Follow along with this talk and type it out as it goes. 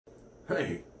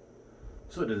Hey,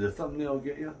 so did the thumbnail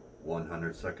get you?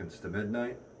 100 seconds to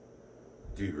midnight?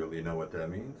 Do you really know what that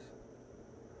means?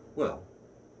 Well,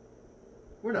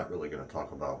 we're not really going to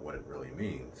talk about what it really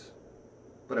means,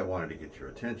 but I wanted to get your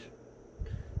attention.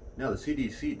 Now, the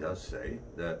CDC does say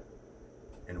that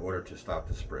in order to stop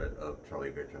the spread of Charlie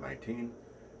Victor 19,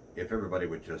 if everybody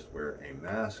would just wear a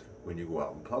mask when you go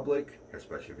out in public,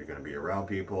 especially if you're going to be around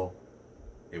people,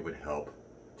 it would help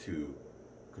to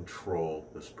control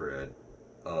the spread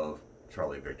of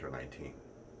Charlie Victor 19.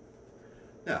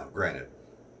 Now, granted,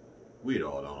 we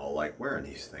don't all like wearing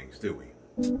these things, do we?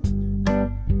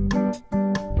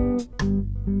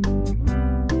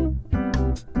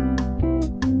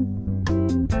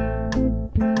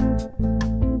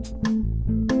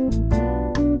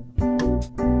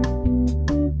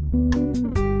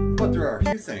 But there are a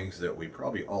few things that we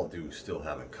probably all do still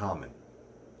have in common,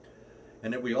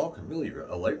 and that we all can really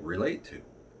relate to.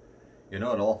 You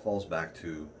know, it all falls back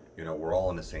to, we're all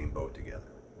in the same boat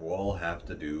together. We all have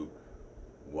to do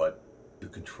what to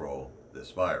control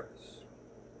this virus.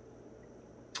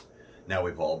 Now,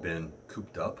 we've all been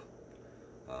cooped up.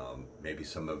 Maybe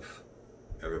some of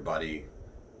everybody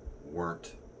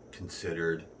weren't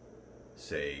considered,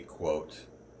 say, quote,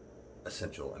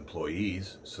 essential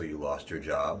employees, so you lost your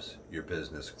jobs, your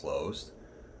business closed.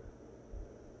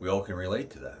 We all can relate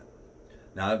to that.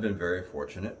 Now, I've been very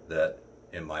fortunate that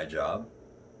in my job,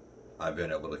 I've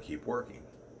been able to keep working.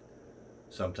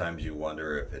 Sometimes you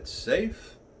wonder if it's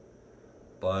safe,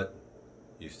 but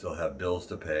you still have bills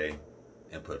to pay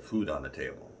and put food on the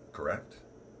table, correct?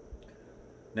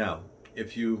 Now,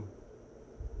 if you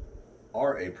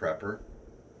are a prepper,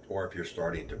 or if you're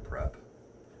starting to prep,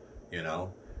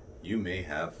 you may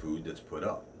have food that's put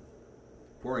up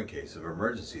for in case of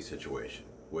emergency situation,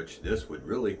 which this would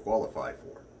really qualify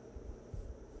for.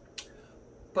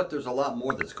 But there's a lot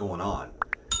more that's going on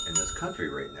in this country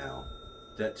right now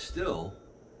that still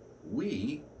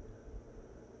we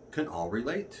can all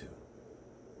relate to.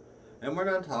 And we're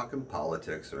not talking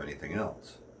politics or anything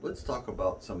else. Let's talk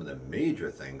about some of the major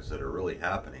things that are really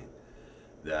happening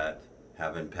that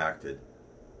have impacted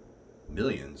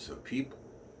millions of people.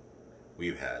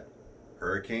 We've had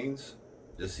hurricanes.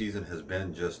 This season has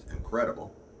been just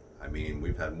incredible. I mean,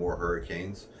 we've had more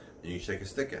hurricanes than you shake a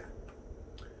stick at.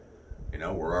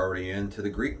 We're already into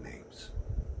the Greek names.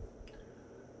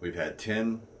 We've had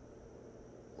 10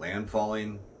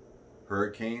 landfalling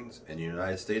hurricanes in the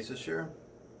United States this year,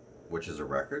 which is a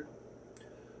record.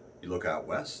 You look out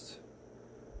west,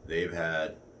 they've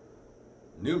had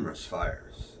numerous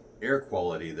fires, air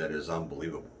quality that is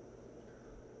unbelievable.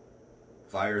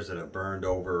 Fires that have burned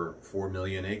over 4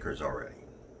 million acres already,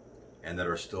 and that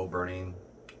are still burning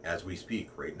as we speak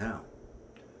right now.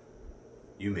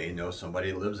 You may know somebody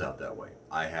that lives out that way.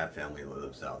 I have family that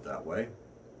lives out that way,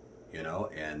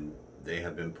 and they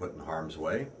have been put in harm's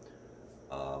way.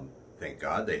 Thank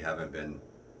God they haven't been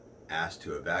asked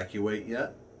to evacuate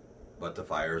yet, but the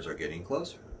fires are getting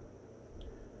closer.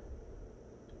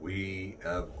 We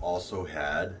have also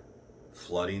had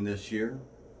flooding this year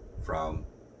from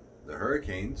the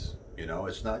hurricanes.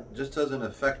 It's not just doesn't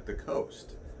affect the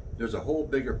coast. There's a whole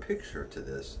bigger picture to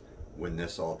this when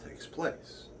this all takes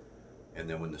place. And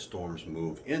then when the storms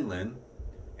move inland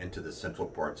into the central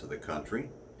parts of the country,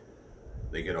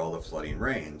 they get all the flooding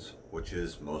rains, which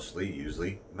is mostly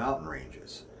usually mountain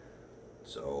ranges.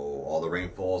 So all the rain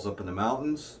falls up in the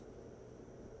mountains,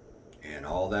 and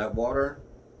all that water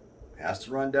has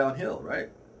to run downhill, right?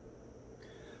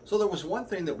 So there was one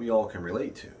thing that we all can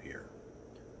relate to here.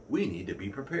 We need to be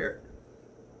prepared.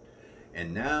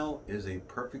 And now is a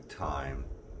perfect time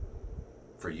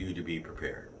for you to be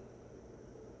prepared.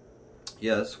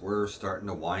 Yes, we're starting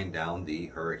to wind down the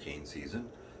hurricane season,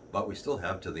 but we still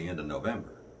have to the end of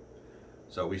November.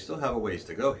 So we still have a ways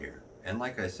to go here. And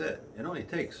like I said, it only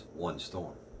takes one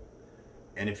storm.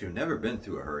 And if you've never been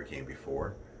through a hurricane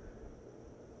before,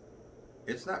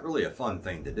 it's not really a fun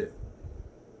thing to do.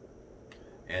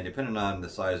 And depending on the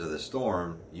size of the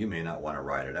storm, you may not want to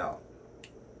ride it out.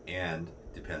 And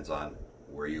depends on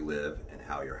where you live and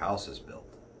how your house is built.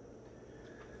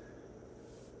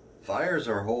 Fires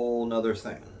are a whole nother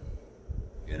thing.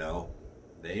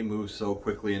 They move so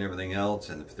quickly and everything else,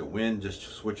 and if the wind just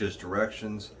switches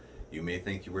directions, you may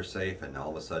think you were safe, and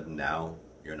all of a sudden now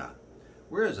you're not.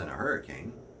 Whereas in a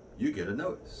hurricane, you get a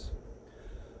notice.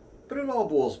 But it all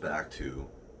boils back to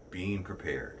being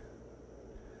prepared.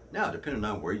 Now, depending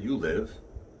on where you live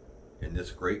in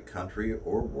this great country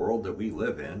or world that we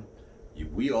live in,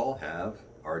 we all have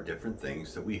our different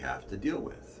things that we have to deal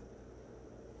with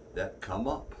that come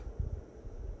up,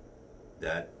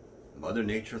 that Mother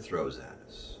Nature throws at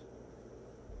us.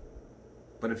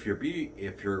 But if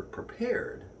you're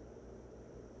prepared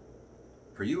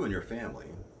for you and your family,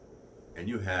 and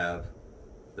you have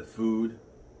the food,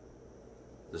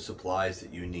 the supplies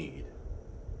that you need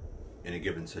in a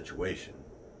given situation,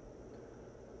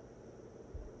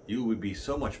 you would be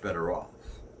so much better off.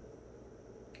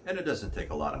 And it doesn't take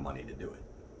a lot of money to do it.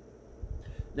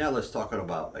 Now let's talk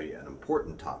about an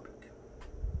important topic.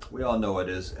 We all know it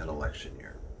is an election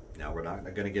year. Now we're not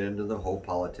going to get into the whole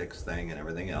politics thing and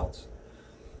everything else,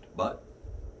 but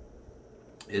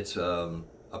it's a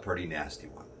pretty nasty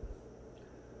one.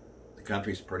 The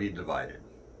country's pretty divided,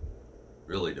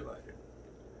 really divided.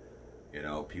 You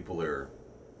know, people are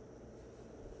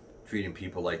treating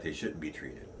people like they shouldn't be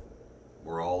treated.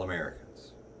 We're all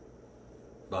Americans.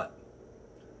 But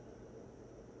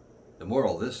the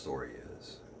moral of this story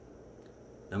is,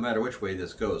 no matter which way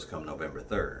this goes come November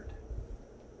 3rd,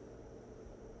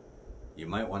 you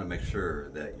might want to make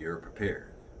sure that you're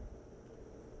prepared,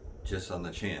 just on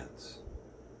the chance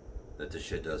that the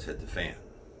shit does hit the fan.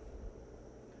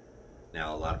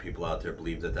 Now, a lot of people out there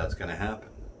believe that that's going to happen.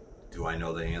 Do I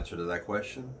know the answer to that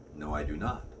question? No, I do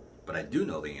not. But I do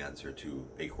know the answer to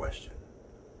a question.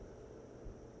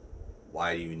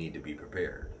 Why do you need to be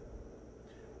prepared?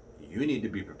 You need to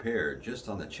be prepared just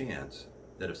on the chance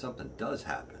that if something does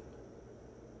happen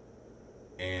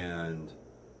and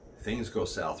things go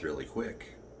south really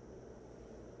quick,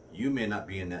 you may not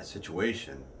be in that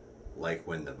situation like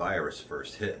when the virus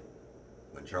first hit.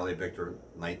 When Charlie Victor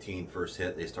 19 first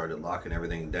hit, they started locking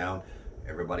everything down.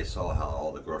 Everybody saw how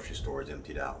all the grocery stores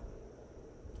emptied out.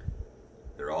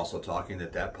 They're also talking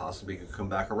that possibly could come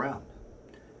back around.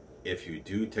 If you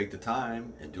do take the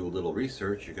time and do a little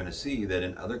research, you're going to see that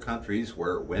in other countries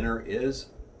where winter is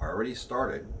already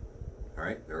started, all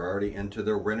right, they're already into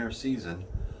their winter season,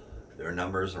 their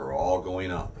numbers are all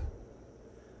going up.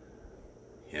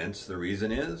 Hence, the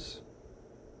reason is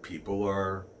people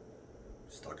are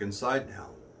stuck inside now.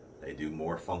 They do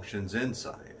more functions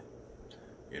inside.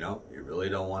 You know, you really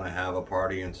don't want to have a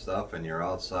party and stuff and you're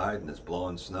outside and it's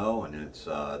blowing snow and it's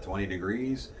 20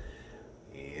 degrees.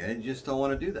 You just don't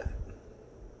want to do that.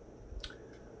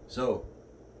 So,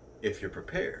 if you're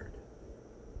prepared,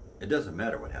 it doesn't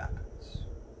matter what happens.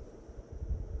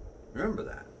 Remember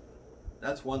that.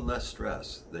 That's one less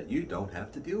stress that you don't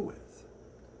have to deal with.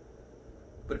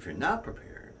 But if you're not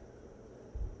prepared,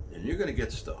 then you're going to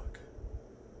get stuck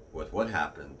with what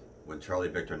happened when Charlie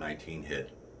Victor 19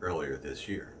 hit earlier this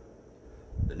year.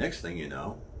 The next thing you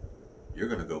know, you're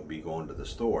going to be going to the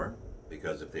store,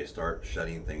 because if they start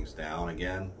shutting things down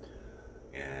again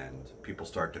and people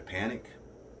start to panic,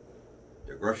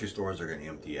 the grocery stores are going to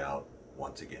empty out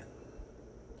once again.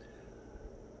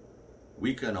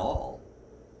 We can all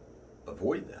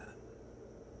avoid that.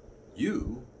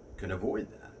 You can avoid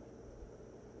that.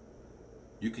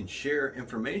 You can share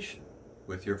information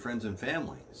with your friends and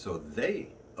family so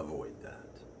they avoid that.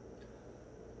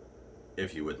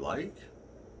 If you would like,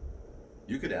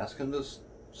 you could ask them to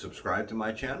subscribe to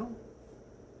my channel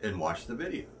and watch the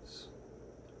videos.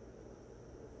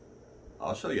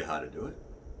 I'll show you how to do it.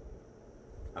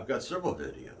 I've got several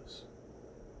videos.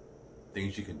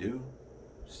 Things you can do,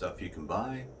 stuff you can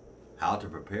buy, how to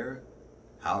prepare it,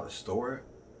 how to store it,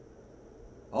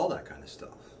 all that kind of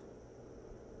stuff.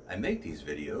 I make these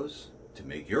videos to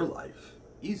make your life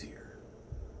easier.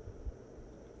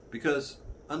 Because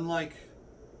unlike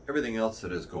everything else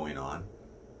that is going on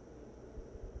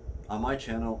my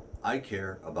channel, I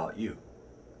care about you.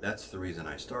 That's the reason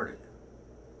I started.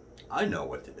 I know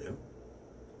what to do.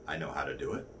 I know how to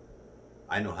do it.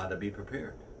 I know how to be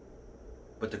prepared.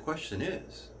 But the question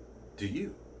is, do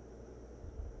you?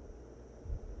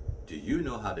 Do you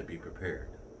know how to be prepared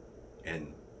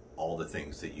and all the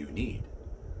things that you need?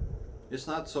 It's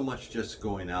not so much just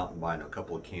going out and buying a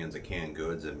couple of cans of canned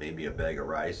goods and maybe a bag of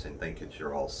rice and thinking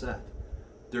you're all set.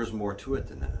 There's more to it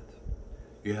than that.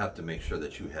 You have to make sure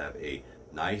that you have a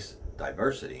nice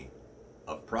diversity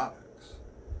of products.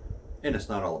 And it's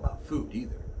not all about food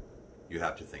either. You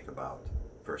have to think about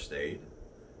first aid.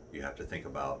 You have to think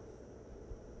about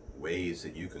ways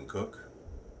that you can cook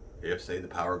if, say, the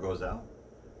power goes out.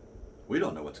 We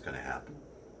don't know what's going to happen.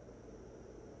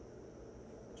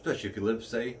 Especially if you live,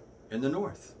 say, in the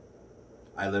north.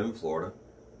 I live in Florida,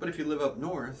 but if you live up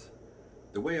north,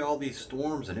 the way all these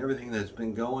storms and everything that's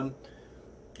been going,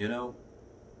 you know,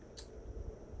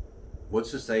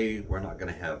 what's to say we're not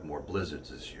going to have more blizzards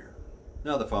this year?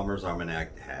 Now, the Farmer's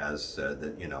Almanac has said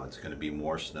that, you know, it's going to be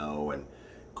more snow and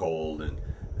cold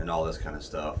and all this kind of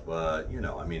stuff, but, you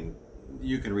know, I mean,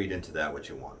 you can read into that what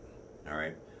you want, all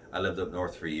right? I lived up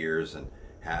north for years and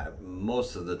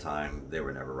most of the time they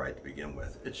were never right to begin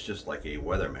with. It's just like a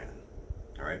weatherman,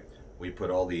 all right? we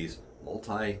put all these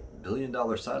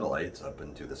multi-billion-dollar satellites up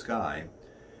into the sky,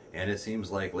 and it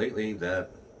seems like lately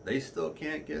that they still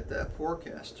can't get that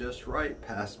forecast just right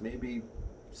past maybe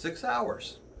 6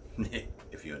 hours,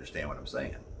 if you understand what I'm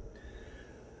saying.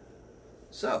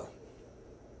 So,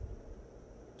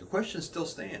 the question still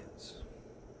stands.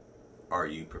 Are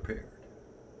you prepared?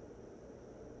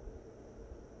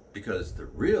 Because the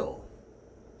real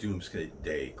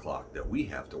doomsday clock that we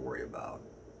have to worry about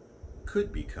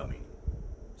could be coming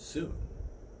soon.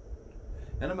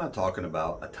 And I'm not talking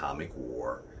about atomic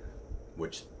war,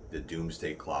 which the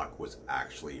doomsday clock was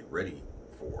actually ready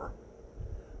for.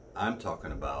 I'm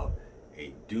talking about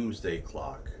a doomsday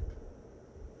clock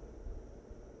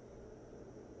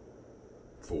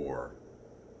for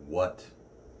what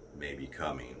may be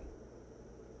coming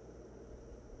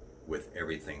with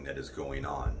everything that is going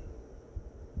on.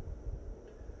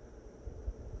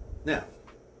 Now,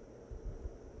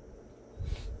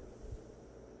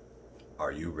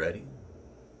 are you ready?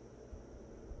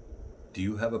 Do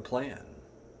you have a plan?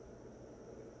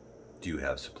 Do you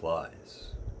have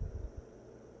supplies?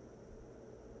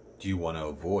 Do you want to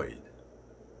avoid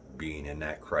being in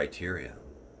that criteria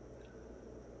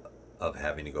of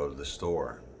having to go to the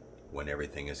store when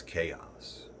everything is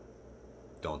chaos?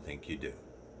 Don't think you do.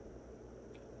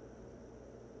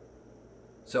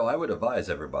 So I would advise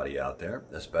everybody out there,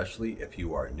 especially if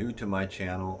you are new to my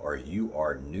channel or you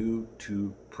are new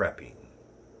to prepping,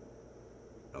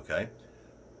 okay?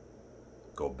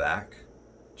 Go back,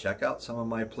 check out some of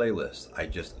my playlists. I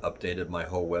just updated my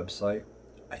whole website.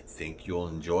 I think you'll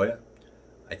enjoy it.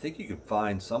 I think you can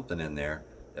find something in there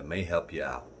that may help you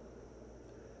out.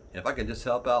 And if I can just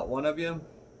help out one of you,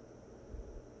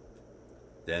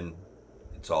 then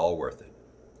it's all worth it.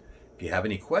 If you have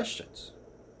any questions,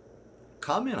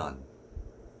 comment on.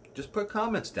 Just put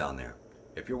comments down there.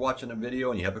 If you're watching a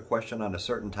video and you have a question on a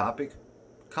certain topic,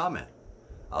 comment.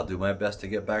 I'll do my best to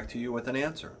get back to you with an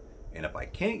answer. And if I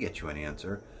can't get you an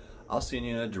answer, I'll send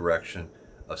you in a direction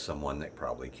of someone that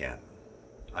probably can.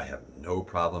 I have no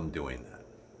problem doing that.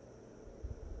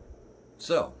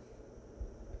 So,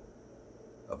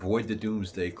 avoid the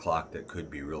doomsday clock that could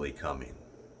be really coming.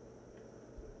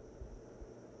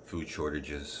 Food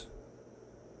shortages,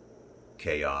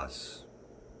 chaos,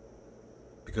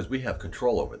 because we have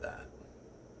control over that.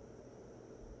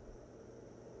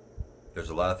 There's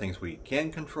a lot of things we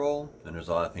can control, and there's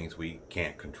a lot of things we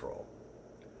can't control.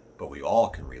 But we all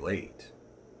can relate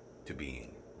to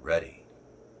being ready,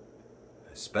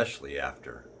 especially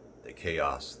after the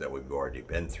chaos that we've already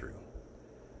been through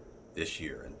this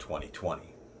year in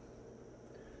 2020.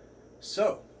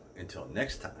 So, until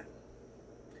next time,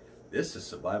 this is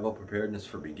Survival Preparedness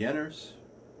for Beginners.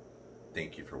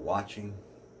 Thank you for watching.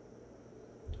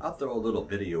 I'll throw a little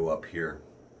video up here.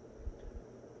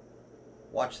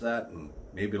 Watch that and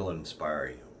maybe it'll inspire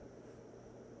you.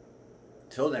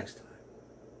 Till next time,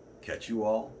 catch you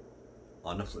all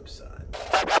on the flip side.